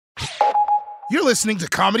You're listening to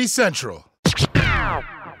Comedy Central.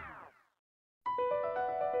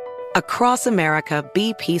 Across America,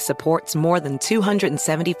 BP supports more than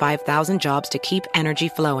 275,000 jobs to keep energy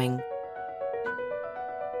flowing.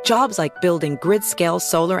 Jobs like building grid-scale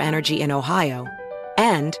solar energy in Ohio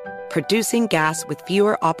and producing gas with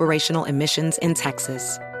fewer operational emissions in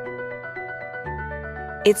Texas.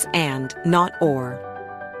 It's and, not or.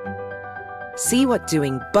 See what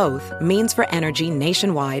doing both means for energy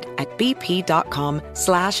nationwide at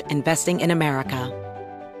bp.com/investing in America.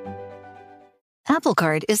 Apple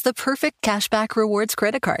Card is the perfect cashback rewards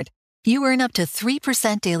credit card. You earn up to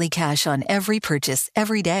 3% daily cash on every purchase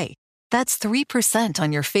every day. That's 3%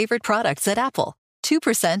 on your favorite products at Apple,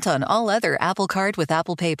 2% on all other Apple Card with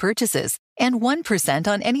Apple Pay purchases, and 1%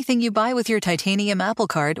 on anything you buy with your titanium Apple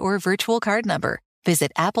Card or virtual card number.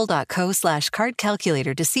 Visit apple.co/card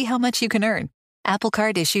calculator to see how much you can earn. Apple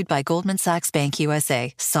Card issued by Goldman Sachs Bank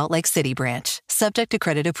USA, Salt Lake City branch. Subject to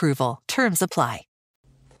credit approval. Terms apply.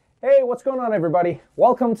 Hey, what's going on, everybody?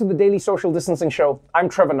 Welcome to the Daily Social Distancing Show. I'm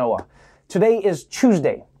Trevor Noah. Today is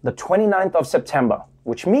Tuesday, the 29th of September,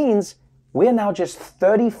 which means we're now just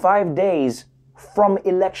 35 days from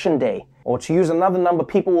Election Day. Or to use another number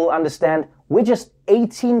people will understand, we're just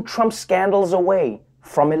 18 Trump scandals away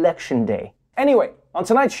from Election Day. Anyway, on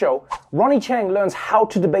tonight's show, Ronnie Chang learns how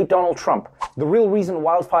to debate Donald Trump, the real reason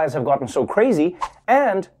wildfires have gotten so crazy,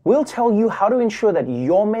 and we'll tell you how to ensure that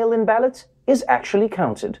your mail-in ballot is actually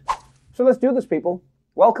counted. So let's do this, people.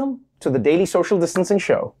 Welcome to the Daily Social Distancing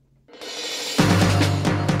Show.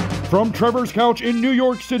 From Trevor's couch in New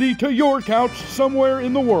York City to your couch somewhere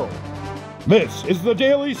in the world, this is the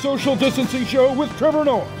Daily Social Distancing Show with Trevor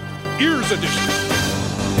Noah, Ears Edition.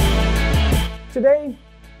 Today,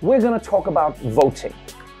 we're going to talk about voting.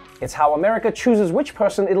 It's how America chooses which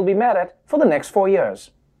person it'll be mad at for the next 4 years.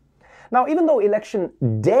 Now, even though Election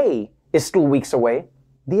Day is still weeks away,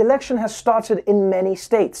 the election has started in many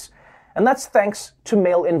states, and that's thanks to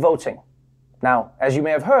mail-in voting. Now, as you may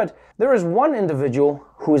have heard, there is one individual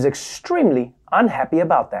who is extremely unhappy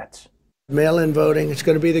about that. Mail-in voting, it's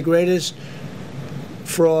going to be the greatest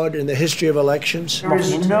fraud in the history of elections. There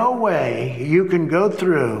is no way you can go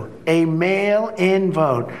through a mail-in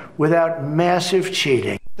vote without massive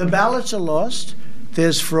cheating. The ballots are lost,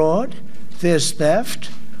 there's fraud, there's theft.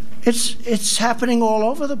 It's happening all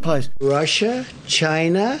over the place. Russia,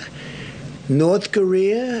 China, North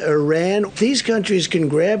Korea, Iran, these countries can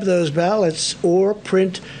grab those ballots or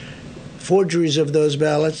print forgeries of those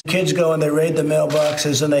ballots. Kids go and they raid the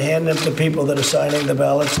mailboxes and they hand them to people that are signing the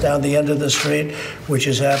ballots down the end of the street, which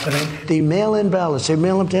is happening. The mail-in ballots, they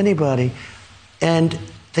mail them to anybody, and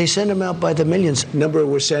they send them out by the millions. Number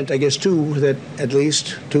were sent, I guess at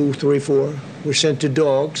least 2, 3, 4 were sent to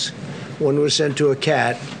dogs. One was sent to a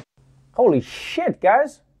cat. Holy shit,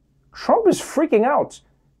 guys. Trump is freaking out.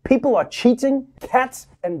 People are cheating, cats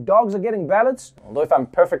and dogs are getting ballots. Although if I'm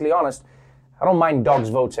perfectly honest, I don't mind dogs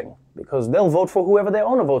voting, because they'll vote for whoever their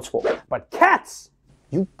owner votes for. But cats,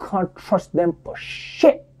 you can't trust them for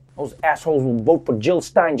shit. Those assholes will vote for Jill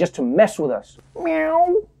Stein just to mess with us.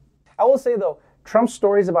 Meow. I will say though, Trump's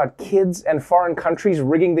stories about kids and foreign countries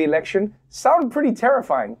rigging the election sound pretty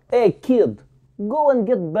terrifying. Hey kid, go and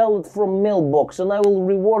get ballot from mailbox and I will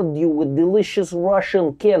reward you with delicious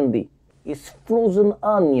Russian candy. It's frozen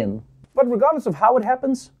onion. But regardless of how it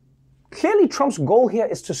happens, clearly Trump's goal here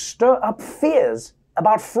is to stir up fears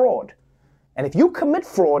about fraud. And if you commit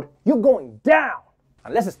fraud, you're going down.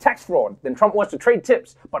 Unless it's tax fraud, then Trump wants to trade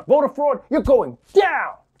tips. But voter fraud, you're going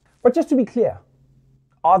down. But just to be clear,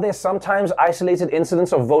 are there sometimes isolated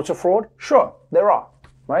incidents of voter fraud? Sure, there are,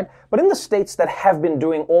 right? But in the states that have been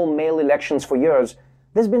doing all mail elections for years,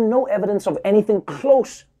 there's been no evidence of anything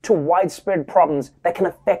close to widespread problems that can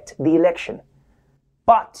affect the election.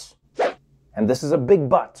 But, and this is a big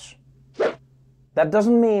but, that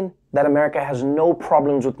doesn't mean that America has no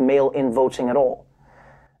problems with mail-in voting at all.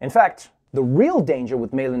 In fact, the real danger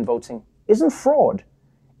with mail-in voting isn't fraud.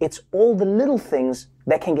 It's all the little things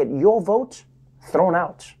that can get your vote thrown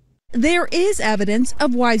out. There is evidence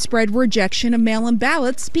of widespread rejection of mail-in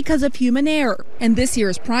ballots because of human error. In this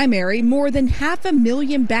year's primary, more than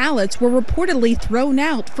 500,000 ballots were reportedly thrown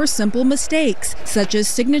out for simple mistakes, such as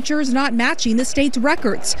signatures not matching the state's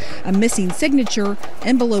records, a missing signature,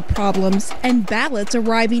 envelope problems, and ballots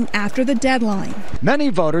arriving after the deadline. Many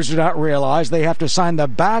voters do not realize they have to sign the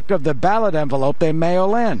back of the ballot envelope they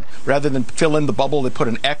mail in. Rather than fill in the bubble, they put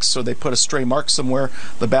an X or they put a stray mark somewhere.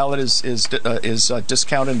 The ballot is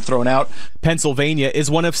discounted and thrown thrown out. Pennsylvania is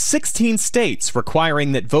one of 16 states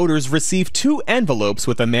requiring that voters receive 2 envelopes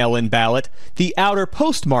with a mail-in ballot, the outer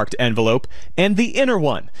postmarked envelope and the inner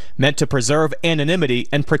one, meant to preserve anonymity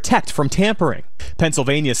and protect from tampering.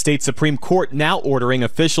 Pennsylvania State Supreme Court now ordering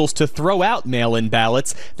officials to throw out mail-in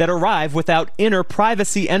ballots that arrive without inner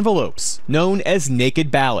privacy envelopes, known as naked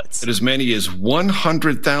ballots. As many as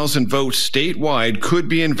 100,000 votes statewide could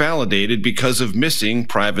be invalidated because of missing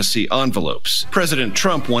privacy envelopes. President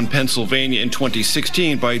Trump won Pennsylvania in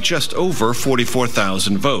 2016 by just over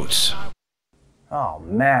 44,000 votes. Oh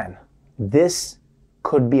man, this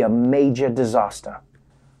could be a major disaster.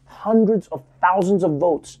 Hundreds of thousands of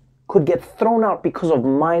votes could get thrown out because of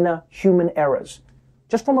minor human errors,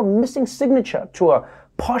 just from a missing signature to a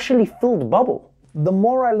partially filled bubble. The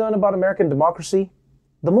more I learn about American democracy,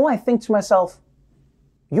 the more I think to myself,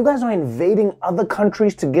 you guys are invading other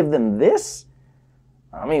countries to give them this?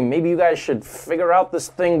 I mean, maybe you guys should figure out this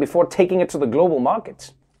thing before taking it to the global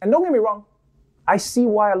markets. And don't get me wrong, I see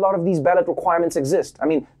why a lot of these ballot requirements exist. I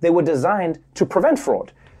mean, they were designed to prevent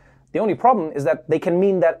fraud. The only problem is that they can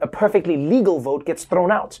mean that a perfectly legal vote gets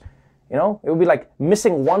thrown out. You know, it would be like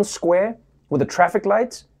missing one square with the traffic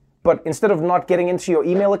lights, but instead of not getting into your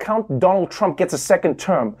email account, Donald Trump gets a second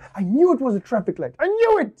term. I knew it was a traffic light. I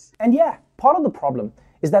knew it! And yeah, part of the problem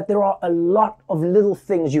is that there are a lot of little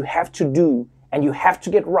things you have to do and you have to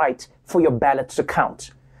get right for your ballot to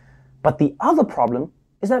count. But the other problem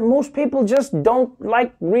is that most people just don't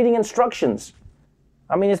like reading instructions.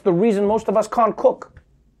 I mean, it's the reason most of us can't cook.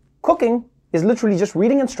 Cooking is literally just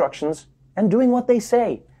reading instructions and doing what they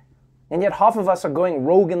say. And yet half of us are going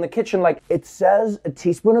rogue in the kitchen like, it says a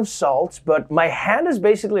teaspoon of salt, but my hand is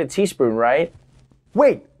basically a teaspoon, right?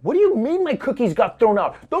 Wait, what do you mean my cookies got thrown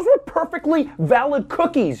out? Those were perfectly valid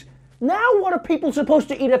cookies. Now what are people supposed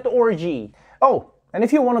to eat at the orgy? Oh, and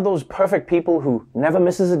if you're one of those perfect people who never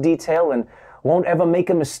misses a detail and won't ever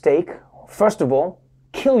make a mistake, first of all,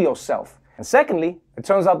 kill yourself. And secondly, it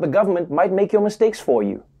turns out the government might make your mistakes for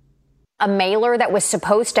you. A mailer that was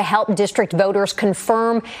supposed to help district voters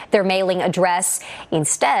confirm their mailing address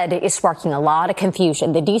instead is sparking a lot of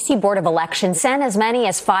confusion. The D.C. Board of Elections sent as many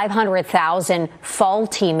as 500,000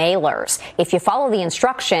 faulty mailers. If you follow the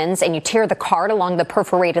instructions and you tear the card along the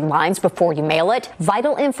perforated lines before you mail it,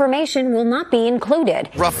 vital information will not be included.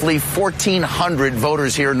 Roughly 1,400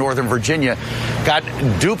 voters here in Northern Virginia got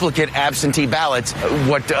duplicate absentee ballots.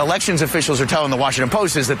 What elections officials are telling the Washington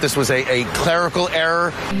Post is that this was a clerical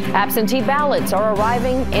error. Absentee ballots are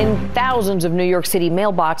arriving in thousands of New York City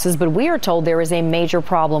mailboxes, but we are told there is a major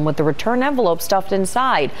problem with the return envelope stuffed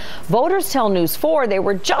inside. Voters tell News 4 they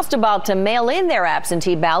were just about to mail in their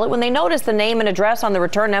absentee ballot when they noticed the name and address on the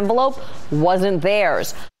return envelope wasn't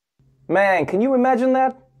theirs. Man, can you imagine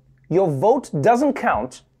that? Your vote doesn't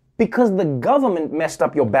count because the government messed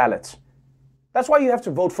up your ballot. That's why you have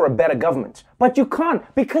to vote for a better government. But you can't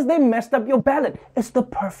because they messed up your ballot. It's the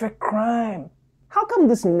perfect crime. How come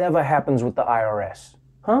this never happens with the IRS?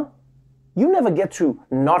 Huh? You never get to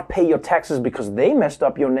not pay your taxes because they messed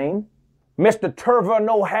up your name? Mr. Turver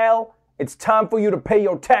No Hal, it's time for you to pay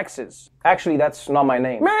your taxes. Actually, that's not my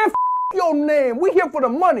name. Man, your name. We're here for the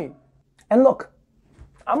money. And look,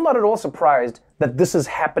 I'm not at all surprised that this is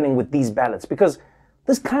happening with these ballots because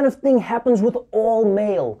this kind of thing happens with all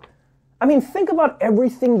mail. I mean, think about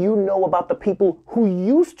everything you know about the people who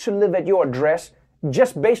used to live at your address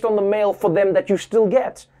just based on the mail for them that you still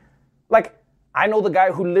get. Like, I know the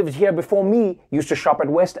guy who lived here before me used to shop at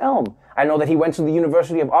West Elm. I know that he went to the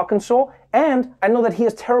University of Arkansas, and I know that he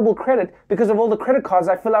has terrible credit because of all the credit cards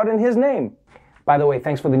I fill out in his name. By the way,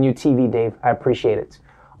 thanks for the new TV, Dave. I appreciate it.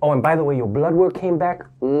 Oh, and by the way, your blood work came back?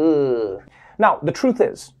 Ugh. Now, the truth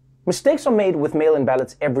is, mistakes are made with mail-in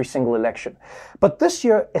ballots every single election. But this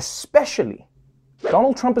year especially,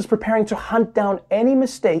 Donald Trump is preparing to hunt down any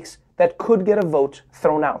mistakes that could get a vote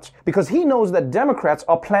thrown out, because he knows that Democrats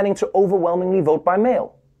are planning to overwhelmingly vote by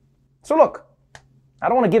mail. So look, I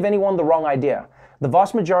don't want to give anyone the wrong idea. The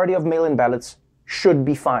vast majority of mail-in ballots should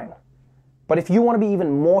be fine. But if you want to be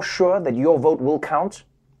even more sure that your vote will count,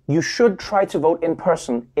 you should try to vote in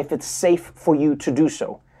person if it's safe for you to do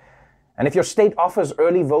so. And if your state offers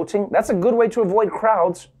early voting, that's a good way to avoid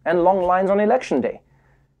crowds and long lines on election day.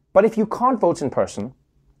 But if you can't vote in person,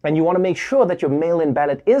 and you want to make sure that your mail-in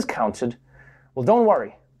ballot is counted, well, don't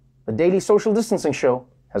worry. The Daily Social Distancing Show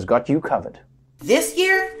has got you covered. This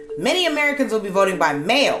year, many Americans will be voting by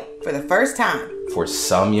mail for the first time. For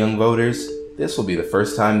some young voters, this will be the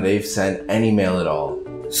first time they've sent any mail at all.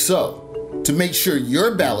 So, to make sure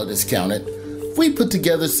your ballot is counted, we put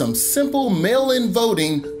together some simple mail-in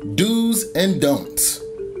voting do's and don'ts.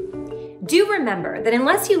 Do remember that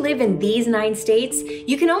unless you live in these 9 states,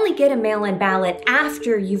 you can only get a mail-in ballot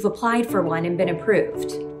after you've applied for one and been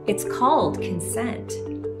approved. It's called consent.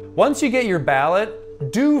 Once you get your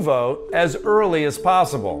ballot, do vote as early as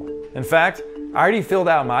possible. In fact, I already filled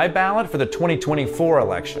out my ballot for the 2024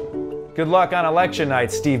 election. Good luck on election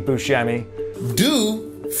night, Steve Buscemi.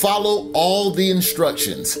 Do follow all the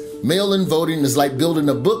instructions. Mail-in voting is like building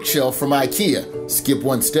a bookshelf from IKEA. Skip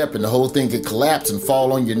one step and the whole thing could collapse and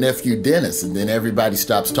fall on your nephew Dennis, and then everybody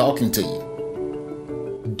stops talking to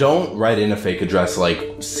you. Don't write in a fake address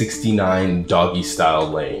like 69 Doggy Style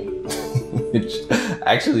Lane, which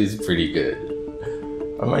actually is pretty good.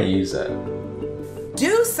 I might use that.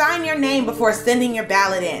 Do sign your name before sending your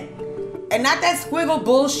ballot in. And not that squiggle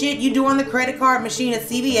bullshit you do on the credit card machine at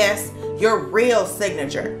CVS, your real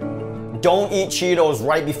signature. Don't eat Cheetos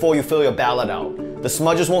right before you fill your ballot out. The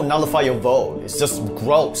smudges won't nullify your vote. It's just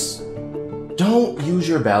gross. Don't use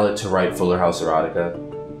your ballot to write Fuller House erotica.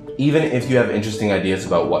 Even if you have interesting ideas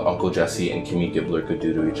about what Uncle Jesse and Kimmy Gibbler could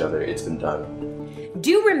do to each other, it's been done.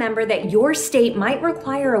 Do remember that your state might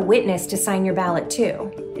require a witness to sign your ballot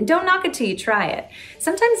too. And don't knock it till you try it.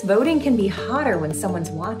 Sometimes voting can be hotter when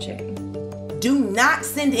someone's watching. Do not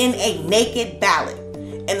send in a naked ballot.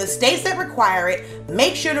 In the states that require it,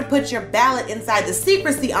 make sure to put your ballot inside the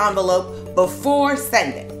secrecy envelope before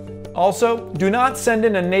sending. Also, do not send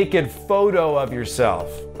in a naked photo of yourself.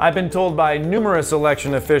 I've been told by numerous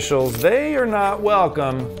election officials they are not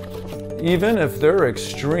welcome, even if they're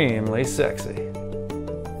extremely sexy.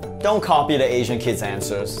 Don't copy the Asian kids'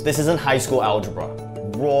 answers. This isn't high school algebra.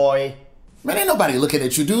 Roy. Man, ain't nobody looking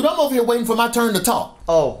at you, dude. I'm over here waiting for my turn to talk.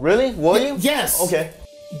 Oh, really? Were you? Yes. Okay.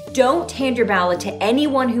 Don't hand your ballot to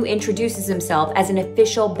anyone who introduces himself as an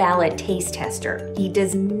official ballot taste tester. He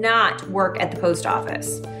does not work at the post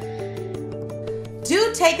office.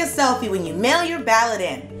 Do take a selfie when you mail your ballot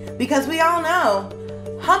in, because we all know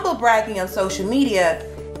humble bragging on social media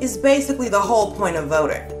is basically the whole point of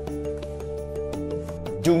voting.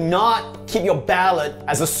 Do not keep your ballot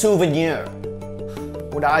as a souvenir.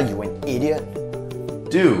 What are you, an idiot?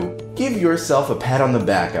 Do give yourself a pat on the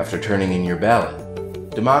back after turning in your ballot.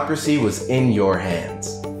 Democracy was in your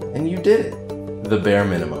hands, and you did it. The bare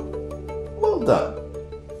minimum. Well done.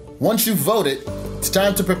 Once you've voted, it's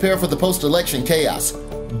time to prepare for the post-election chaos.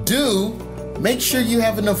 Do make sure you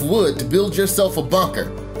have enough wood to build yourself a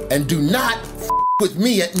bunker, and do not with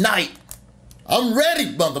me at night. I'm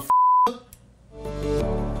ready, motherfucker.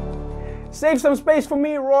 Save some space for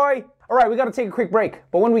me, Roy. All right, we got to take a quick break.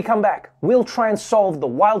 But when we come back, we'll try and solve the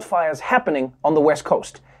wildfires happening on the West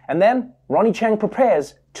Coast. And then Ronnie Chang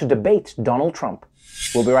prepares to debate Donald Trump.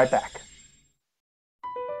 We'll be right back.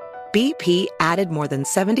 BP added more than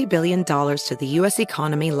 $70 billion to the U.S.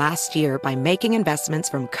 economy last year by making investments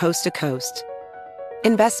from coast to coast.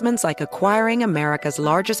 Investments like acquiring America's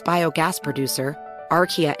largest biogas producer,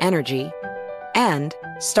 Archaea Energy, and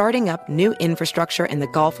starting up new infrastructure in the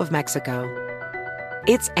Gulf of Mexico.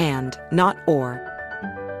 It's and, not or.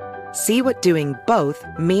 See what doing both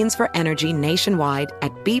means for energy nationwide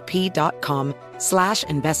at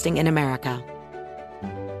bp.com/investing in America.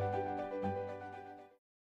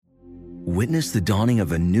 Witness the dawning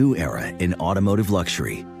of a new era in automotive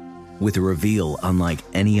luxury with a reveal unlike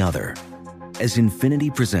any other as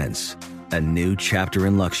Infiniti presents a new chapter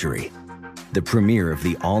in luxury, the premiere of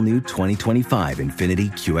the all-new 2025 Infiniti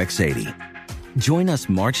QX80. Join us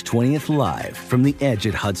March 20th live from the Edge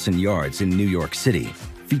at Hudson Yards in New York City,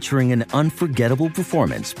 featuring an unforgettable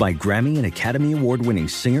performance by Grammy and Academy Award-winning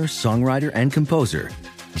singer, songwriter, and composer,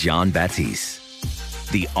 Jon Batiste.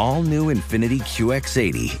 The all-new Infiniti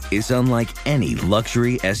QX80 is unlike any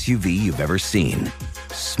luxury SUV you've ever seen.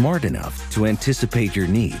 Smart enough to anticipate your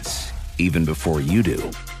needs, even before you do.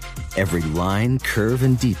 Every line, curve,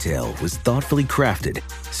 and detail was thoughtfully crafted,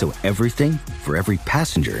 so everything for every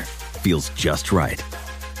passenger feels just right.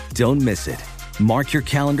 Don't miss it. Mark your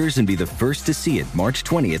calendars and be the first to see it March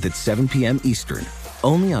 20th at 7 p.m. Eastern,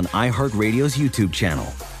 only on iHeartRadio's YouTube channel.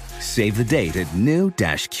 Save the date at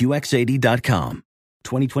new-QX80.com.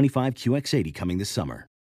 2025 QX80 coming this summer.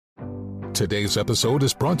 Today's episode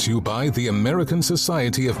is brought to you by the American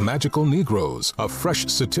Society of Magical Negroes, a fresh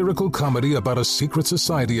satirical comedy about a secret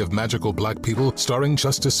society of magical black people starring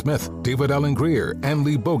Justice Smith, David Allen Greer, Ann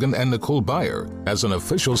Lee Bogan, and Nicole Byer. As an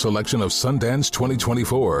official selection of Sundance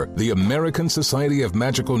 2024, the American Society of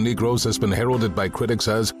Magical Negroes has been heralded by critics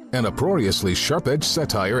as an uproariously sharp-edged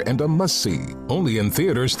satire and a must-see. Only in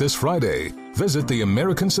theaters this Friday. Visit the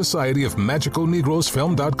American Society of Magical Negroes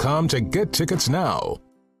Film.com to get tickets now.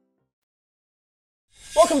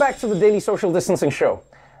 Welcome back to the Daily Social Distancing Show.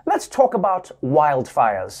 Let's talk about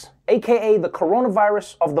wildfires, aka the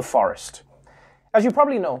coronavirus of the forest. As you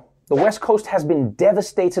probably know, the West Coast has been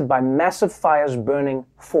devastated by massive fires burning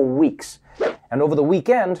for weeks. And over the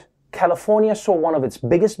weekend, California saw one of its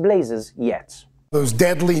biggest blazes yet. Those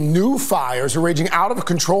deadly new fires are raging out of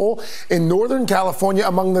control in Northern California,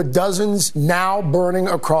 among the dozens now burning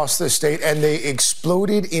across the state, and they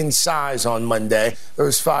exploded in size on Monday.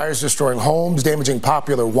 Those fires destroying homes, damaging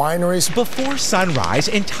popular wineries. Before sunrise,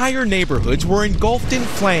 entire neighborhoods were engulfed in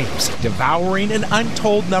flames, devouring an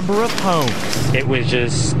untold number of homes. It was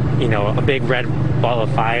just, a big red ball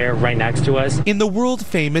of fire right next to us. In the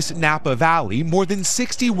world-famous Napa Valley, more than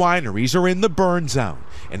 60 wineries are in the burn zone.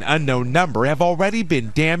 An unknown number have already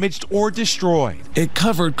been damaged or destroyed. It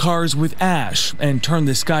covered cars with ash and turned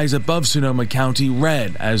the skies above Sonoma County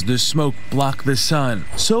red as the smoke blocked the sun.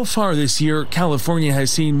 So far this year, California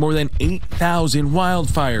has seen more than 8,000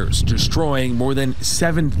 wildfires, destroying more than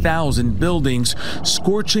 7,000 buildings,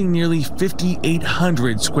 scorching nearly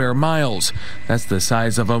 5,800 square miles. That's the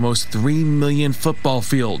size of almost 3 million football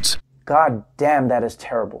fields. God damn, that is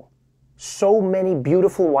terrible. So many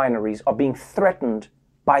beautiful wineries are being threatened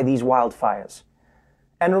by these wildfires.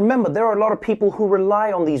 And remember, there are a lot of people who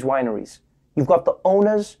rely on these wineries. You've got the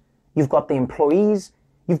owners, you've got the employees,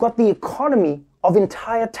 you've got the economy of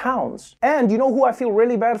entire towns. And you know who I feel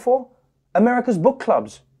really bad for? America's book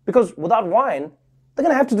clubs. Because without wine, they're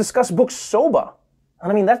gonna have to discuss books sober.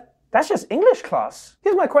 And I mean, that's just English class.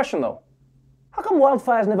 Here's my question though. How come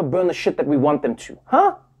wildfires never burn the shit that we want them to,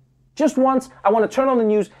 huh? Just once, I want to turn on the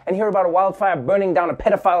news and hear about a wildfire burning down a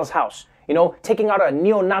pedophile's house. Taking out a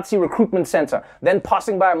neo-Nazi recruitment center, then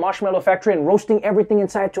passing by a marshmallow factory and roasting everything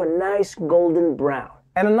inside to a nice golden brown.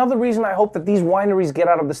 And another reason I hope that these wineries get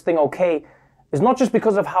out of this thing okay is not just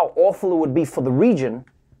because of how awful it would be for the region,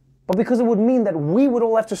 but because it would mean that we would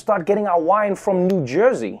all have to start getting our wine from New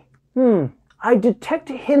Jersey. I detect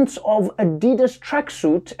hints of Adidas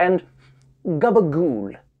tracksuit and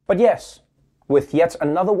gabagool. But yes, with yet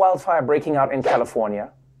another wildfire breaking out in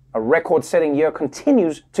California, a record-setting year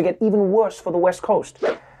continues to get even worse for the West Coast.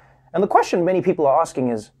 And the question many people are asking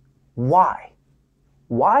is, why?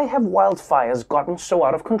 Why have wildfires gotten so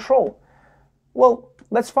out of control? Well,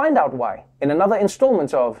 let's find out why in another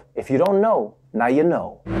installment of If You Don't Know, Now You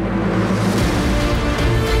Know.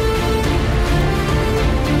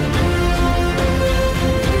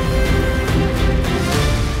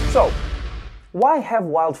 So, why have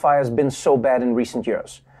wildfires been so bad in recent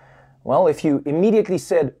years? Well, if you immediately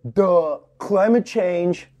said, duh, climate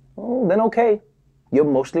change, well, then okay, you're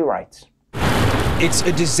mostly right. It's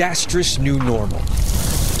a disastrous new normal.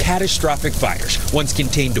 Catastrophic fires, once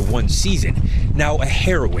contained to one season, now a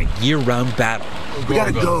harrowing year-round battle. We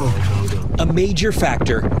gotta go. A major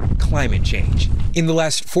factor, climate change. In the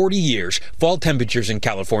last 40 years, fall temperatures in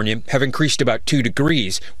California have increased about 2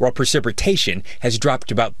 degrees, while precipitation has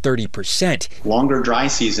dropped about 30%. Longer dry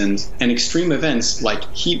seasons and extreme events like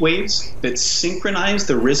heat waves that synchronize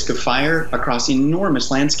the risk of fire across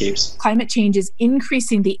enormous landscapes. Climate change is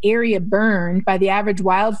increasing the area burned by the average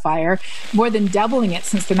wildfire, more than doubling it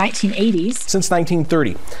since the 1980s. Since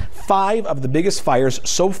 1930, 5 of the biggest fires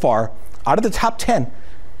so far, out of the top 10,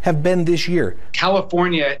 have been this year.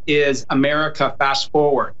 California is America fast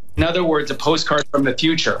forward. In other words, a postcard from the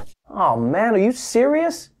future. Oh man, are you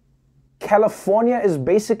serious? California is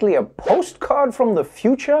basically a postcard from the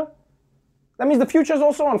future? That means the future is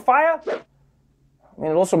also on fire? I mean,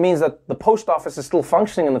 it also means that the post office is still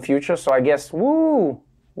functioning in the future, so I guess, woo,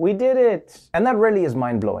 we did it. And that really is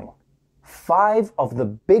mind-blowing. 5 of the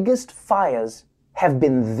biggest fires have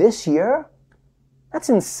been this year? That's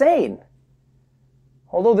insane.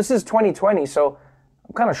 Although this is 2020, so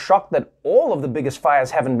I'm kind of shocked that all of the biggest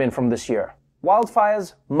fires haven't been from this year.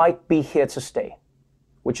 Wildfires might be here to stay,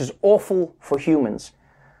 which is awful for humans,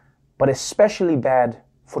 but especially bad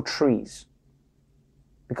for trees.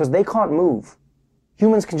 Because they can't move.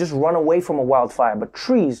 Humans can just run away from a wildfire, but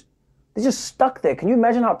trees, they're just stuck there. Can you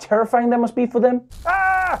imagine how terrifying that must be for them?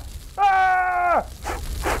 Ah! Ah!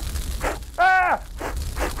 Ah!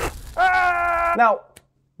 Ah! Now,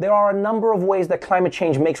 there are a number of ways that climate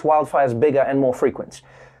change makes wildfires bigger and more frequent.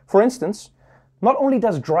 For instance, not only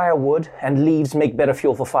does drier wood and leaves make better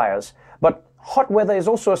fuel for fires, but hot weather is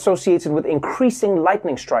also associated with increasing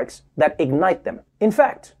lightning strikes that ignite them. In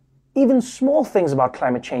fact, even small things about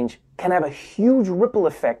climate change can have a huge ripple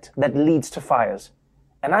effect that leads to fires.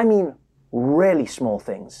 And I mean really small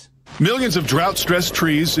things. Millions of drought-stressed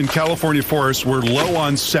trees in California forests were low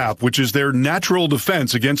on sap, which is their natural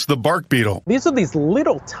defense against the bark beetle. These are these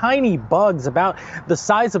little tiny bugs about the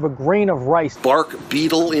size of a grain of rice. Bark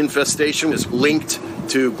beetle infestation is linked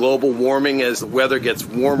to global warming. As the weather gets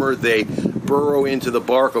warmer, they burrow into the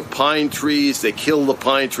bark of pine trees. They kill the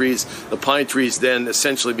pine trees. The pine trees then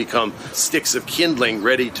essentially become sticks of kindling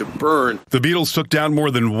ready to burn. The beetles took down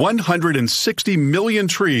more than 160 million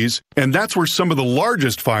trees, and that's where some of the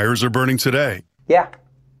largest fires are burning today. Yeah,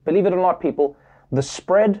 believe it or not, people, the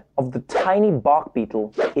spread of the tiny bark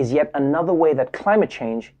beetle is yet another way that climate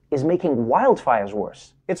change is making wildfires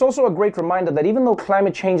worse. It's also a great reminder that even though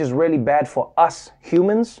climate change is really bad for us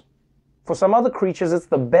humans, for some other creatures it's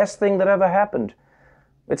the best thing that ever happened.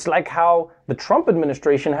 It's like how the Trump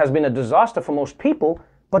administration has been a disaster for most people,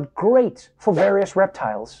 but great for various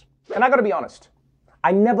reptiles. And I gotta be honest,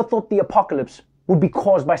 I never thought the apocalypse would be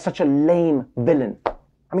caused by such a lame villain.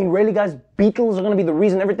 I mean, really guys, beetles are gonna be the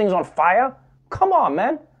reason everything's on fire? Come on,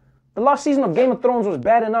 man. The last season of Game of Thrones was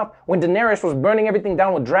bad enough when Daenerys was burning everything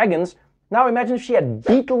down with dragons. Now imagine if she had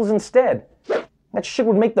beetles instead. That shit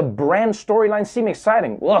would make the Bran storyline seem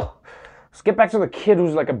exciting. Ugh. Let's get back to the kid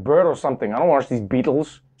who's like a bird or something. I don't watch these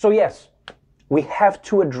beetles. So yes, we have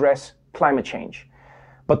to address climate change.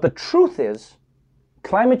 But the truth is,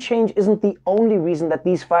 climate change isn't the only reason that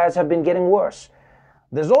these fires have been getting worse.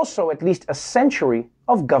 There's also at least a century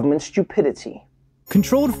of government stupidity.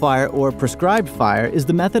 Controlled fire, or prescribed fire, is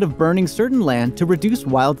the method of burning certain land to reduce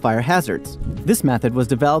wildfire hazards. This method was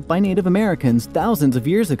developed by Native Americans thousands of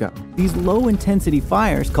years ago. These low-intensity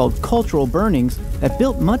fires, called cultural burnings, have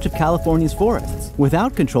built much of California's forests.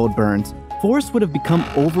 Without controlled burns, forests would have become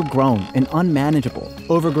overgrown and unmanageable.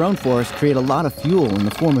 Overgrown forests create a lot of fuel in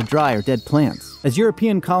the form of dry or dead plants. As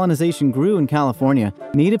European colonization grew in California,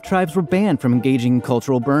 native tribes were banned from engaging in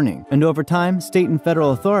cultural burning, and over time, state and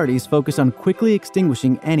federal authorities focused on quickly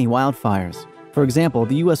extinguishing any wildfires. For example,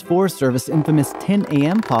 the U.S. Forest Service infamous 10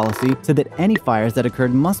 a.m. policy said that any fires that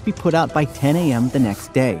occurred must be put out by 10 a.m. the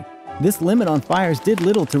next day. This limit on fires did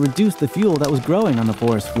little to reduce the fuel that was growing on the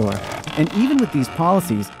forest floor. And even with these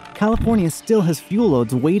policies, California still has fuel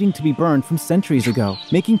loads waiting to be burned from centuries ago,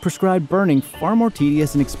 making prescribed burning far more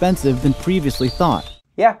tedious and expensive than previously thought.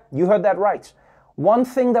 Yeah, you heard that right. One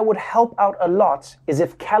thing that would help out a lot is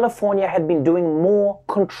if California had been doing more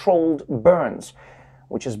controlled burns,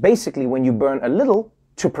 which is basically when you burn a little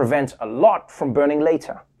to prevent a lot from burning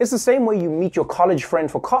later. It's the same way you meet your college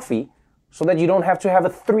friend for coffee so that you don't have to have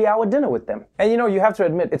a 3-hour dinner with them. And you know, you have to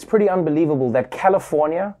admit, it's pretty unbelievable that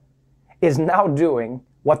California is now doing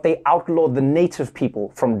what they outlawed the native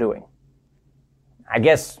people from doing. I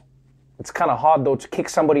guess it's kind of hard though to kick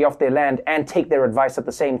somebody off their land and take their advice at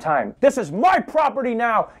the same time. This is my property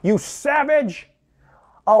now, you savage!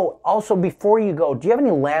 Oh, also before you go, do you have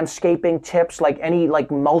any landscaping tips, like any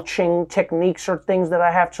mulching techniques or things that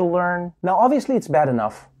I have to learn? Now obviously it's bad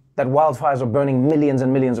enough that wildfires are burning millions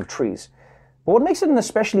and millions of trees. But what makes it an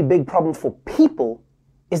especially big problem for people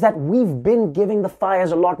is that we've been giving the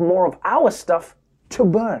fires a lot more of our stuff to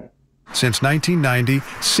burn. Since 1990,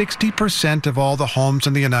 60% of all the homes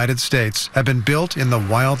in the United States have been built in the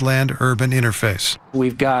wildland-urban interface.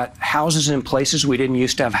 We've got houses in places we didn't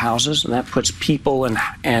used to have houses, and that puts people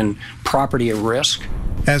and property at risk.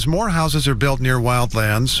 As more houses are built near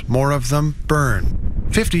wildlands, more of them burn.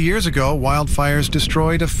 50 years ago, wildfires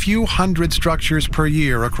destroyed a few hundred structures per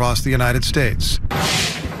year across the United States.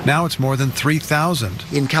 Now it's more than 3,000.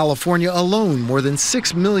 In California alone, more than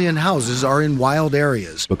 6 million houses are in wild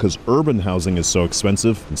areas. Because urban housing is so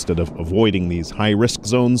expensive, instead of avoiding these high-risk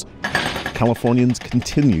zones, Californians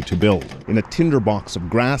continue to build in a tinderbox of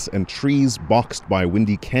grass and trees boxed by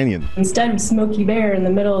Windy Canyon. Instead of Smokey Bear in the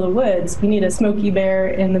middle of the woods, we need a Smokey Bear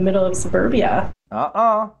in the middle of suburbia.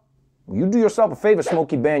 You do yourself a favor,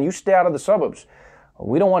 Smokey Bear, and you stay out of the suburbs.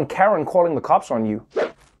 We don't want Karen calling the cops on you.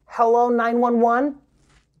 Hello, 911?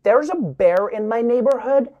 There's a bear in my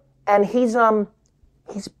neighborhood, and he's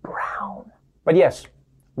brown. But yes,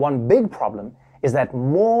 one big problem is that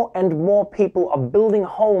more and more people are building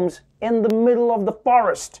homes in the middle of the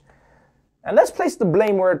forest. And let's place the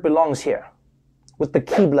blame where it belongs here, with the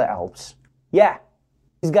Keebler elves. Yeah,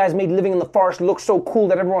 these guys made living in the forest look so cool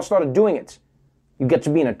that everyone started doing it. You get to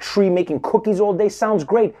be in a tree making cookies all day, sounds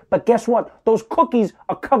great, but guess what? Those cookies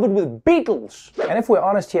are covered with beetles. And if we're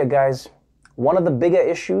honest here, guys, one of the bigger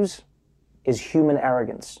issues is human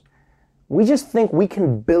arrogance. We just think we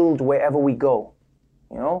can build wherever we go.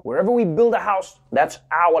 You know, wherever we build a house, that's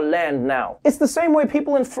our land now. It's the same way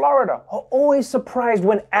people in Florida are always surprised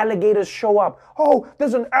when alligators show up. Oh,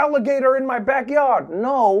 there's an alligator in my backyard.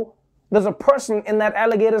 No, there's a person in that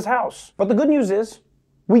alligator's house. But the good news is,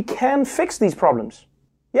 we can fix these problems.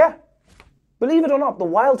 Yeah, believe it or not, the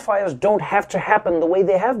wildfires don't have to happen the way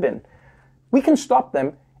they have been. We can stop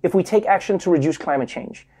them if we take action to reduce climate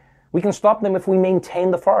change. We can stop them if we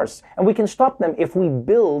maintain the forests, and we can stop them if we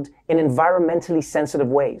build in environmentally sensitive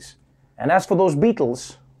ways. And as for those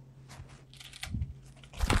beetles,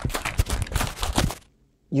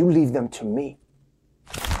 you leave them to me.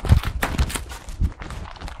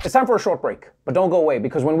 It's time for a short break, but don't go away,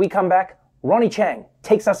 because when we come back, Ronnie Chang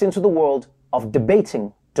takes us into the world of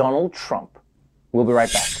debating Donald Trump. We'll be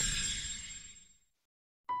right back.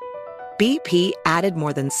 BP added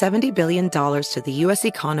more than $70 billion to the U.S.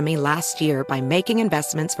 economy last year by making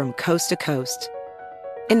investments from coast to coast.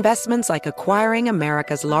 Investments like acquiring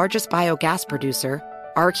America's largest biogas producer,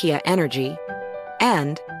 Archaea Energy,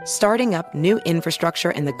 and starting up new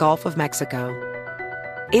infrastructure in the Gulf of Mexico.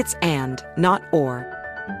 It's and, not or.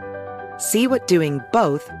 See what doing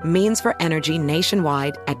both means for energy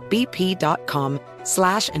nationwide at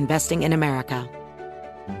bp.com/investing in America.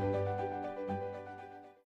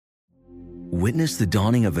 Witness the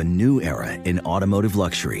dawning of a new era in automotive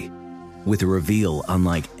luxury with a reveal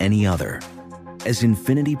unlike any other as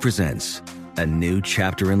Infiniti presents a new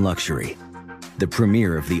chapter in luxury, the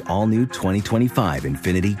premiere of the all-new 2025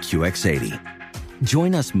 Infiniti QX80.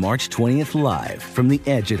 Join us March 20th live from the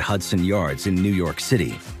Edge at Hudson Yards in New York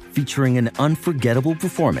City, featuring an unforgettable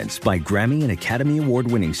performance by Grammy and Academy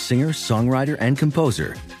Award-winning singer, songwriter, and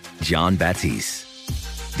composer, Jon Batiste.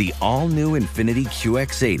 The all-new Infiniti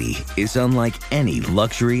QX80 is unlike any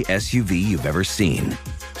luxury SUV you've ever seen.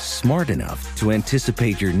 Smart enough to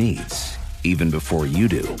anticipate your needs, even before you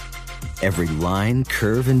do. Every line,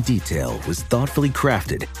 curve, and detail was thoughtfully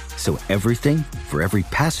crafted, so everything for every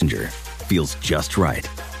passenger feels just right.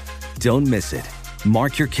 Don't miss it.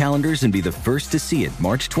 Mark your calendars and be the first to see it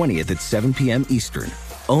March 20th at 7 p.m. Eastern,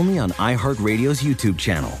 only on iHeartRadio's YouTube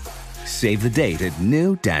channel. Save the date at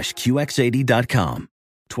new-QX80.com.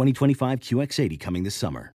 2025 QX80 coming this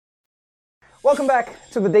summer. Welcome back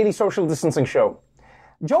to the Daily Social Distancing Show.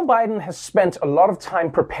 Joe Biden has spent a lot of time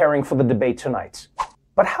preparing for the debate tonight.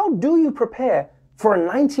 But how do you prepare for a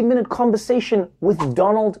 90-minute conversation with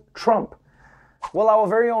Donald Trump? Well, our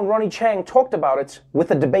very own Ronnie Chang talked about it with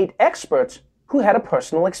a debate expert who had a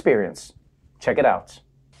personal experience. Check it out.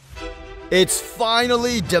 It's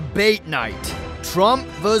finally debate night. Trump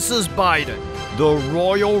versus Biden. The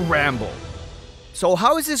Royal Ramble. So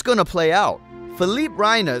how is this going to play out? Philippe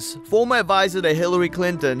Reines, former advisor to Hillary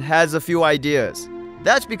Clinton, has a few ideas.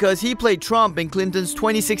 That's because he played Trump in Clinton's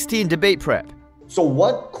 2016 debate prep. So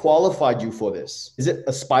what qualified you for this? Is it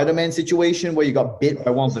a Spider-Man situation where you got bit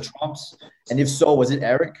by one of the Trumps? And if so, was it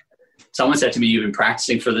Eric? Someone said to me, you've been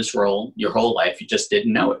practicing for this role your whole life. You just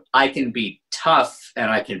didn't know it. I can be tough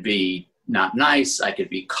and I can be not nice. I could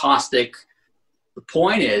be caustic. The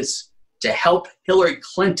point is to help Hillary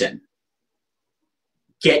Clinton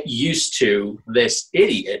get used to this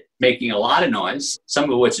idiot making a lot of noise,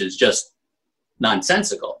 some of which is just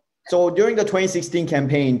nonsensical. So during the 2016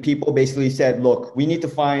 campaign, people basically said, look, we need to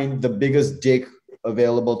find the biggest dick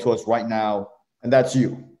available to us right now, and that's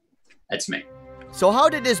you. That's me. So how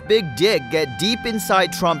did this big dick get deep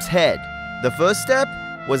inside Trump's head? The first step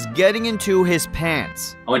was getting into his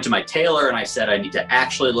pants. I went to my tailor and I said, I need to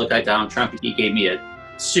actually look like Donald Trump. He gave me a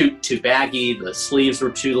suit too baggy, the sleeves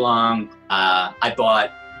were too long. I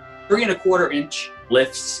bought 3¼ inch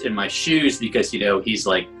lifts in my shoes because, he's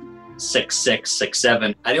like 6'6",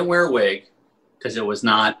 6'7". I didn't wear a wig because it was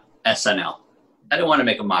not SNL. I didn't want to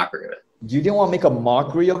make a mockery of it. You didn't want to make a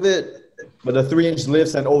mockery of it, but the 3-inch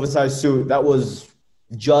lifts and oversized suit, that was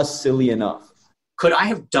just silly enough. Could I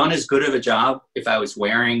have done as good of a job if I was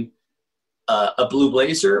wearing a blue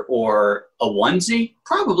blazer or a onesie?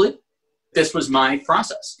 Probably. This was my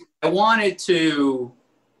process. It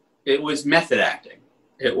was method acting.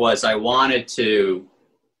 I wanted to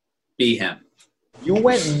be him. You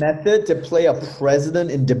went method to play a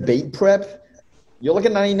president in debate prep? You're like a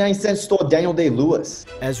 99-cent store Daniel Day-Lewis.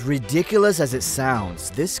 As ridiculous as it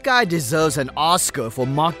sounds, this guy deserves an Oscar for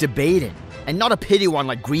mock debating. And not a pity one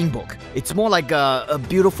like Green Book. It's more like a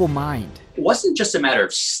beautiful mind. It wasn't just a matter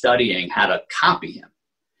of studying how to copy him.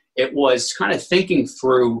 It was kind of thinking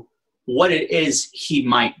through what it is he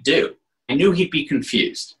might do. I knew he'd be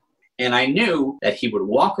confused. And I knew that he would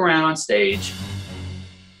walk around on stage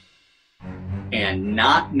and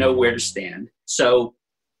not know where to stand. So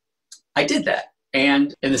I did that.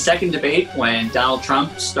 And in the second debate, when Donald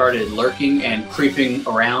Trump started lurking and creeping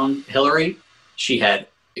around Hillary, she had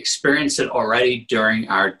experienced it already during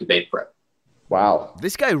our debate prep. Wow.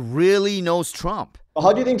 This guy really knows Trump.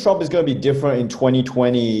 How do you think Trump is going to be different in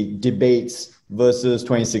 2020 debates versus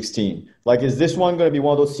 2016? Like, is this one going to be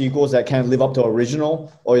one of those sequels that can't live up to original?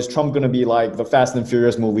 Or is Trump going to be like the Fast and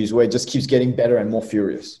Furious movies where it just keeps getting better and more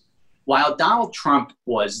furious? While Donald Trump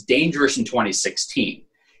was dangerous in 2016,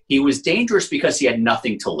 He was dangerous because he had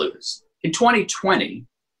nothing to lose. In 2020,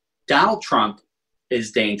 Donald Trump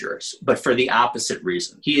is dangerous, but for the opposite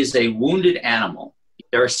reason. He is a wounded animal.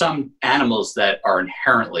 There are some animals that are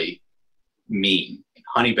inherently mean.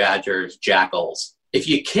 Honey badgers, jackals. If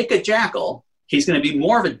you kick a jackal, he's going to be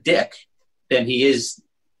more of a dick than he is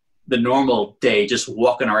the normal day just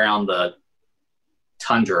walking around the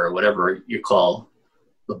tundra or whatever you call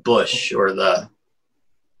the bush or the...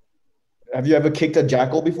 Have you ever kicked a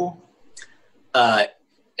jackal before?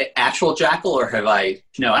 Actual jackal, or have I?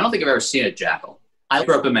 No, I don't think I've ever seen a jackal. I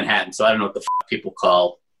grew up in Manhattan, so I don't know what the people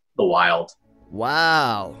call the wild.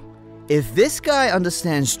 Wow. If this guy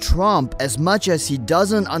understands Trump as much as he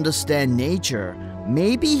doesn't understand nature,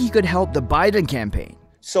 maybe he could help the Biden campaign.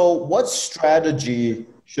 So what strategy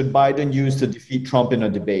should Biden use to defeat Trump in a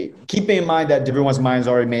debate? Keeping in mind that everyone's mind is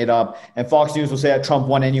already made up, and Fox News will say that Trump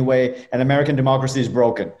won anyway, and American democracy is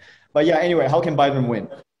broken. But yeah, anyway, how can Biden win?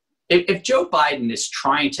 If Joe Biden is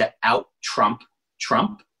trying to out-Trump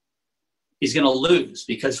Trump, he's going to lose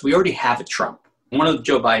because we already have a Trump. One of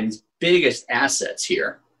Joe Biden's biggest assets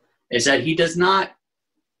here is that he does not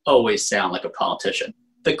always sound like a politician.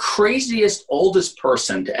 The craziest, oldest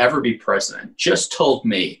person to ever be president just told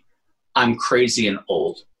me I'm crazy and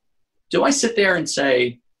old. Do I sit there and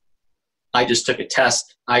say, I just took a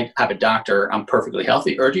test, I have a doctor, I'm perfectly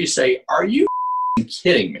healthy? Or do you say, are you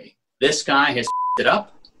kidding me? This guy has it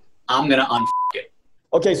up. I'm going to it.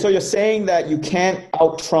 Okay, so you're saying that you can't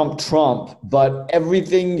out-Trump Trump, but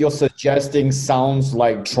everything you're suggesting sounds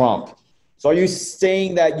like Trump. So are you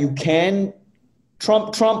saying that you can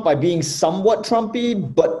Trump Trump by being somewhat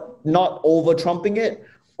Trumpy, but not over-Trumping it?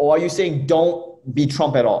 Or are you saying don't be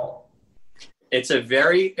Trump at all? It's a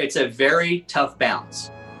very tough balance.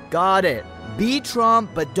 Got it. Be Trump,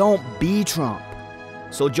 but don't be Trump.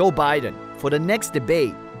 So Joe Biden, for the next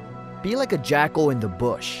debate, be like a jackal in the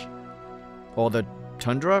bush. Or the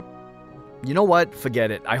tundra? You know what?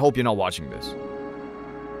 Forget it. I hope you're not watching this.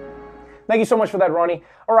 Thank you so much for that, Ronnie.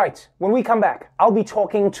 All right, when we come back, I'll be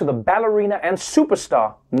talking to the ballerina and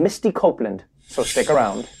superstar, Misty Copeland. So stick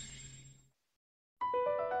around.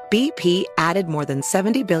 BP added more than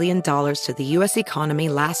 $70 billion to the U.S. economy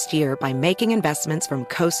last year by making investments from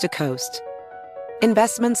coast to coast.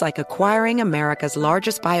 Investments like acquiring America's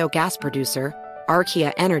largest biogas producer,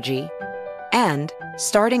 Archaea Energy, and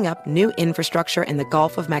starting up new infrastructure in the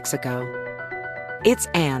Gulf of Mexico. It's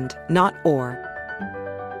and, not or.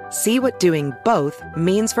 See what doing both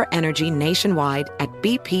means for energy nationwide at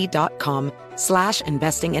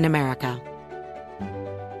bp.com/investing in America.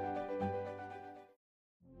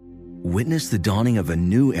 Witness the dawning of a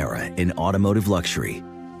new era in automotive luxury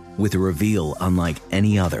with a reveal unlike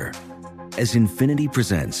any other as Infiniti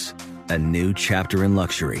presents a new chapter in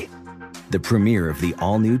luxury, the premiere of the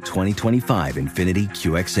all-new 2025 Infiniti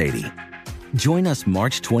QX80. Join us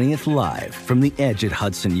March 20th live from the Edge at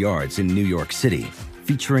Hudson Yards in New York City,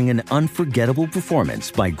 featuring an unforgettable performance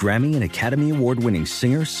by Grammy and Academy Award-winning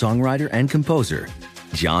singer, songwriter, and composer,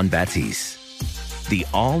 Jon Batiste. The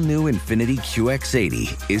all-new Infiniti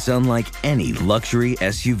QX80 is unlike any luxury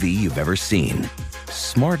SUV you've ever seen.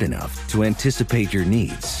 Smart enough to anticipate your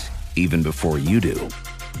needs, even before you do.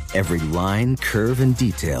 Every line, curve, and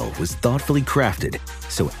detail was thoughtfully crafted,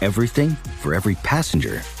 so everything for every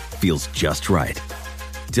passenger feels just right.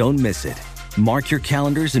 Don't miss it. Mark your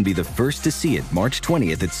calendars and be the first to see it March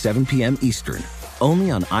 20th at 7 p.m. Eastern,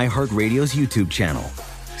 only on iHeartRadio's YouTube channel.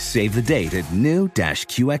 Save the date at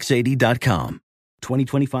new-QX80.com.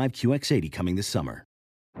 2025 QX80 coming this summer.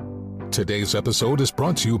 Today's episode is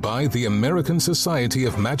brought to you by the American Society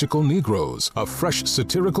of Magical Negroes, a fresh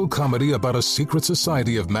satirical comedy about a secret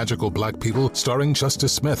society of magical black people starring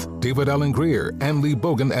Justice Smith, David Allen Greer, Ann Lee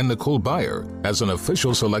Bogan, and Nicole Byer. As an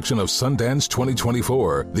official selection of Sundance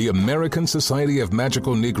 2024, the American Society of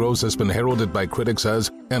Magical Negroes has been heralded by critics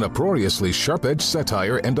as an uproariously sharp-edged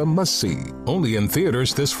satire and a must-see. Only in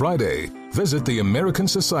theaters this Friday. Visit the American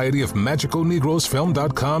Society of Magical Negroes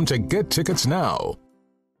Film.com to get tickets now.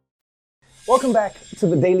 Welcome back to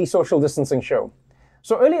the Daily Social Distancing Show.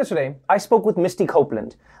 So earlier today, I spoke with Misty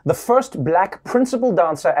Copeland, the first black principal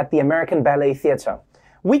dancer at the American Ballet Theatre.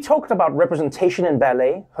 We talked about representation in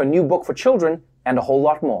ballet, her new book for children, and a whole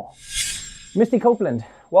lot more. Misty Copeland,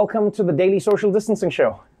 welcome to the Daily Social Distancing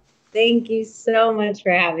Show. Thank you so much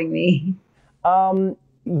for having me.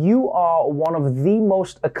 You are one of the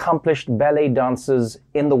most accomplished ballet dancers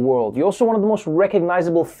in the world. You're also one of the most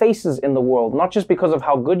recognizable faces in the world, not just because of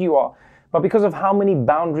how good you are, but because of how many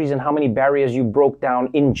boundaries and how many barriers you broke down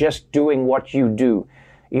in just doing what you do.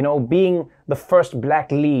 You know, being the first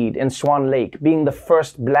black lead in Swan Lake, being the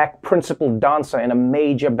first black principal dancer in a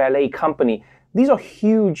major ballet company. These are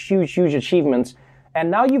huge, huge, huge achievements. And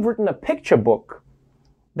now you've written a picture book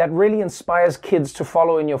that really inspires kids to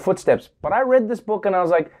follow in your footsteps. But I read this book and I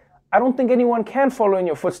was like, I don't think anyone can follow in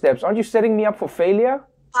your footsteps. Aren't you setting me up for failure?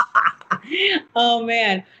 Oh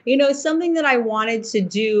man, you know, something that I wanted to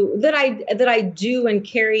do, that I do and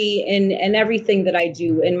carry in everything that I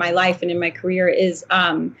do in my life and in my career is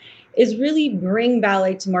really bring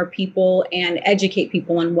ballet to more people and educate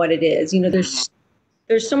people on what it is. You know, there's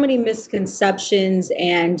so many misconceptions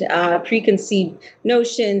and preconceived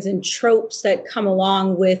notions and tropes that come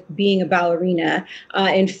along with being a ballerina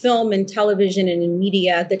in film and television and in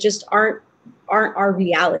media that just aren't our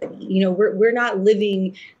reality. You know, we're not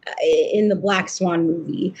living in the Black Swan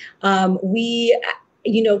movie. We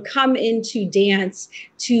come into dance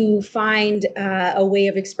to find a way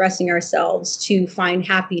of expressing ourselves, to find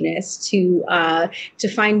happiness, to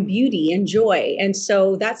find beauty and joy. And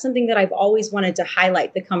so that's something that I've always wanted to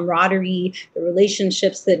highlight, the camaraderie, the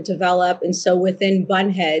relationships that develop. And so within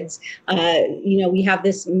Bunheads, we have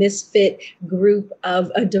this misfit group of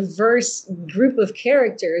a diverse group of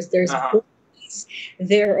characters. There's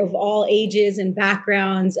They're of all ages and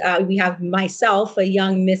backgrounds. We have myself, a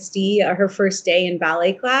young Misty, her first day in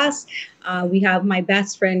ballet class. We have my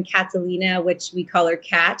best friend, Catalina, which we call her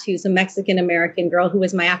Kat, who's a Mexican-American girl who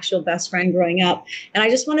was my actual best friend growing up. And I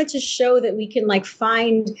just wanted to show that we can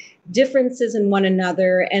find differences in one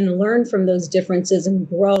another and learn from those differences and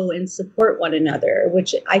grow and support one another,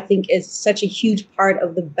 which I think is such a huge part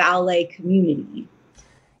of the ballet community.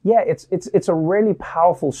 Yeah, it's a really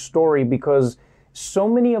powerful story because so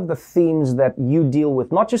many of the themes that you deal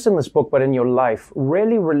with, not just in this book, but in your life,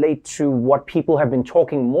 really relate to what people have been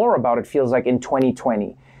talking more about, it feels like, in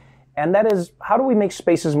 2020. And that is, how do we make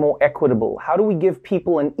spaces more equitable? How do we give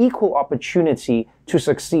people an equal opportunity to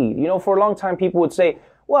succeed? You know, for a long time, people would say,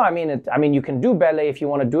 well, I mean, you can do ballet if you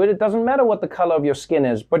want to do it. It doesn't matter what the color of your skin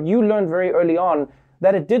is. But you learned very early on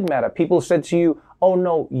that it did matter. People said to you, oh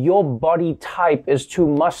no, your body type is too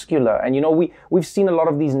muscular. And you know, we've seen a lot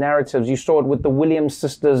of these narratives. You saw it with the Williams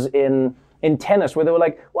sisters in tennis, where they were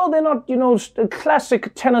like, well, they're not,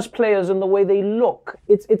 classic tennis players in the way they look.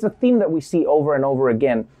 It's a theme that we see over and over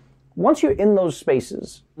again. Once you're in those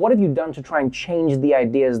spaces, what have you done to try and change the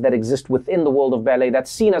ideas that exist within the world of ballet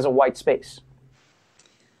that's seen as a white space?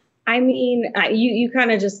 I mean, you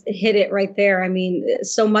kind of just hit it right there. I mean,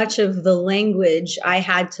 so much of the language I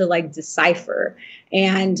had to decipher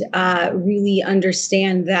and really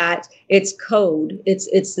understand that it's code.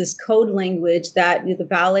 It's this code language that the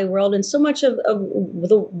ballet world and so much of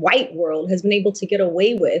the white world has been able to get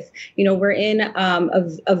away with. You know, we're in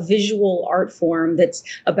a visual art form that's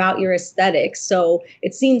about your aesthetics. So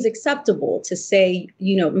it seems acceptable to say,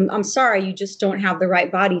 I'm sorry, you just don't have the right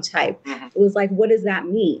body type. It was like, what does that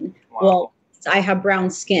mean? Wow. Well, I have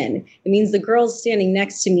brown skin. It means the girls standing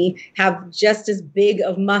next to me have just as big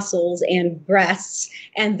of muscles and breasts,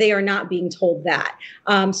 and they are not being told that.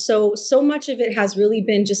 So much of it has really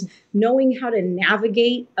been just knowing how to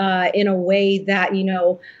navigate in a way that,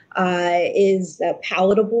 is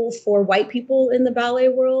palatable for white people in the ballet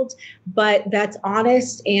world, but that's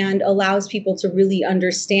honest and allows people to really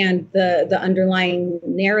understand the underlying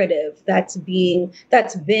narrative that's been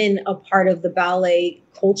a part of the ballet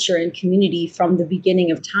culture and community from the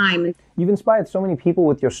beginning of time. You've inspired so many people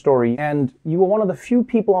with your story, and you were one of the few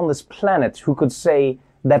people on this planet who could say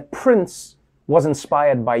that Prince was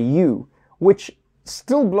inspired by you, which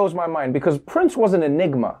still blows my mind because Prince was an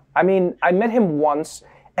enigma. I mean, I met him once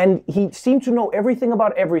and he seemed to know everything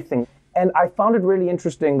about everything. And I found it really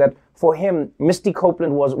interesting that for him, Misty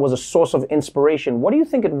Copeland was a source of inspiration. What do you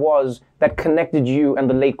think it was that connected you and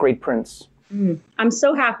the late, great Prince? I'm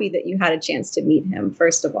so happy that you had a chance to meet him,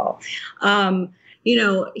 first of all.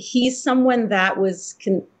 He's someone that was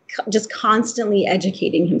just constantly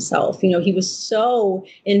educating himself. He was so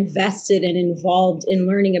invested and involved in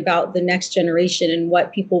learning about the next generation and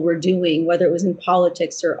what people were doing, whether it was in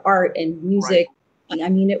politics or art and music. Right. I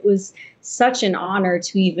mean, it was such an honor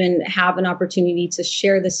to even have an opportunity to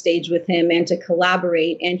share the stage with him and to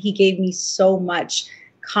collaborate. And he gave me so much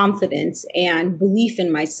confidence and belief in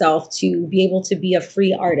myself to be able to be a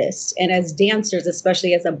free artist. And as dancers,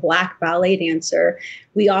 especially as a Black ballet dancer,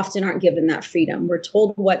 we often aren't given that freedom. We're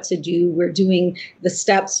told what to do. We're doing the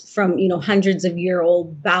steps from, hundreds of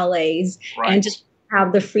year-old ballets, right, and just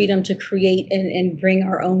have the freedom to create and bring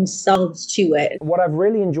our own selves to it. What I've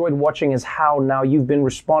really enjoyed watching is how now you've been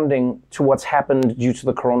responding to what's happened due to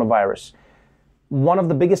the coronavirus. One of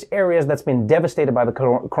the biggest areas that's been devastated by the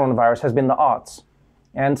coronavirus has been the arts.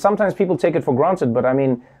 And sometimes people take it for granted, but I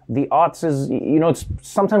mean, the arts is, it's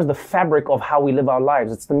sometimes the fabric of how we live our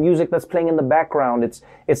lives. It's the music that's playing in the background.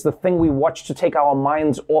 It's the thing we watch to take our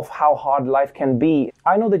minds off how hard life can be.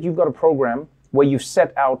 I know that you've got a program where you've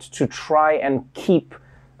set out to try and keep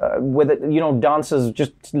dancers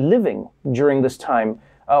just living during this time.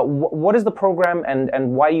 What is the program,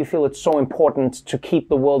 and why do you feel it's so important to keep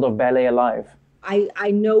the world of ballet alive?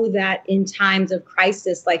 I know that in times of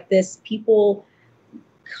crisis like this, people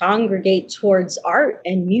congregate towards art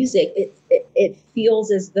and music. It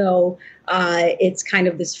feels as though it's kind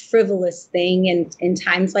of this frivolous thing in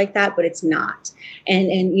times like that, but it's not. And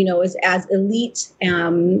as elite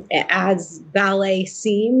as ballet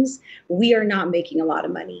seems, we are not making a lot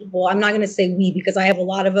of money. Well, I'm not going to say we, because I have a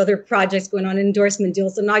lot of other projects going on, endorsement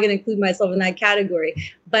deals, so I'm not going to include myself in that category.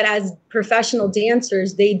 But as professional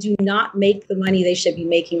dancers, they do not make the money they should be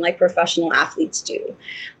making like professional athletes do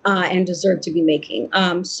and deserve to be making.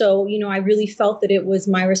 So I really felt that it was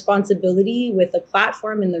my responsibility with the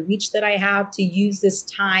platform and the reach that I have to use this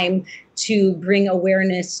time to bring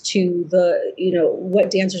awareness to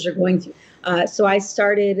what dancers are going through. So I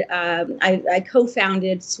started, I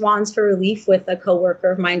co-founded Swans for Relief with a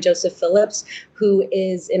coworker of mine, Joseph Phillips, who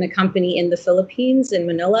is in a company in the Philippines, in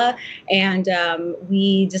Manila. And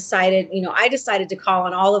we decided, I decided to call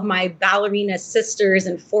on all of my ballerina sisters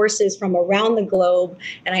and forces from around the globe.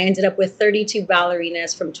 And I ended up with 32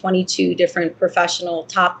 ballerinas from 22 different professional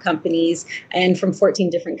top companies and from 14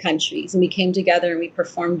 different countries. And we came together and we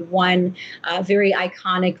performed one very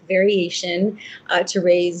iconic variation to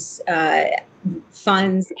raise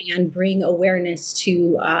funds and bring awareness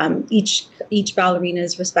to each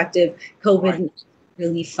ballerina's respective COVID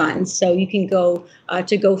relief fund. So you can go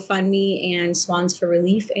to GoFundMe and Swans for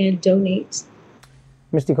Relief and donate.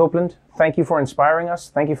 Misty Copeland, thank you for inspiring us.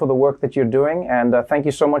 Thank you for the work that you're doing. And thank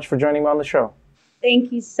you so much for joining me on the show.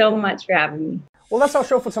 Thank you so much for having me. Well, that's our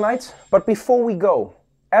show for tonight. But before we go,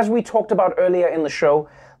 as we talked about earlier in the show,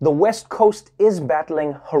 the West Coast is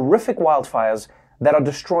battling horrific wildfires that are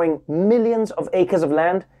destroying millions of acres of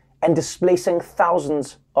land and displacing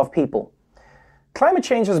thousands of people. Climate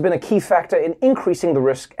change has been a key factor in increasing the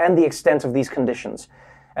risk and the extent of these conditions.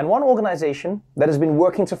 And one organization that has been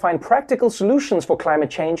working to find practical solutions for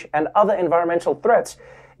climate change and other environmental threats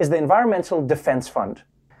is the Environmental Defense Fund.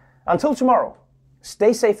 Until tomorrow,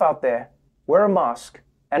 stay safe out there, wear a mask,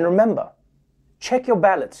 and remember, check your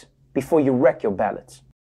ballot before you wreck your ballots.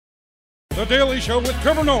 The Daily Show with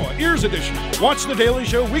Trevor Noah, Ears Edition. Watch The Daily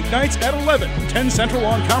Show weeknights at 11, 10 Central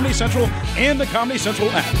on Comedy Central and the Comedy Central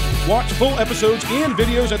app. Watch full episodes and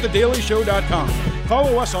videos at thedailyshow.com.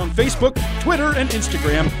 Follow us on Facebook, Twitter, and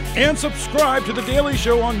Instagram, and subscribe to The Daily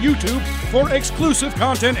Show on YouTube for exclusive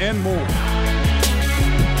content and more.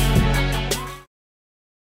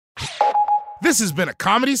 This has been a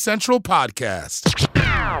Comedy Central podcast.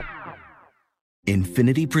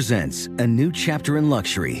 Infiniti presents a new chapter in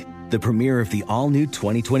luxury. The premiere of the all-new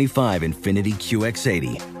 2025 Infiniti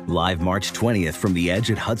QX80, live March 20th from the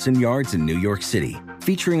Edge at Hudson Yards in New York City,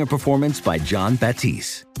 featuring a performance by John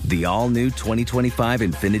Batiste. The all-new 2025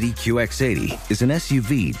 Infiniti QX80 is an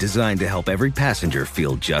SUV designed to help every passenger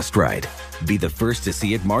feel just right. Be the first to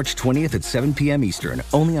see it March 20th at 7 p.m. Eastern,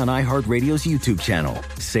 only on iHeartRadio's YouTube channel.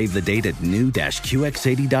 Save the date at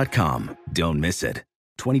new-QX80.com. Don't miss it.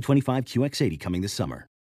 2025 QX80 coming this summer.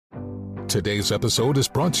 Today's episode is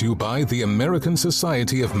brought to you by the American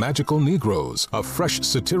Society of Magical Negroes, a fresh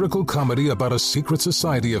satirical comedy about a secret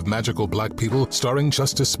society of magical black people starring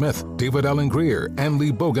Justice Smith, David Allen Greer, Ann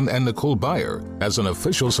Lee Bogan, and Nicole Byer. As an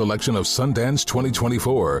official selection of Sundance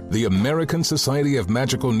 2024, the American Society of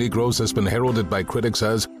Magical Negroes has been heralded by critics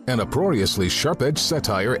as an uproariously sharp-edged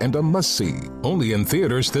satire and a must-see. Only in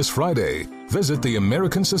theaters this Friday. Visit the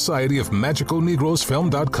American Society of Magical Negroes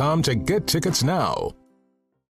film.com to get tickets now.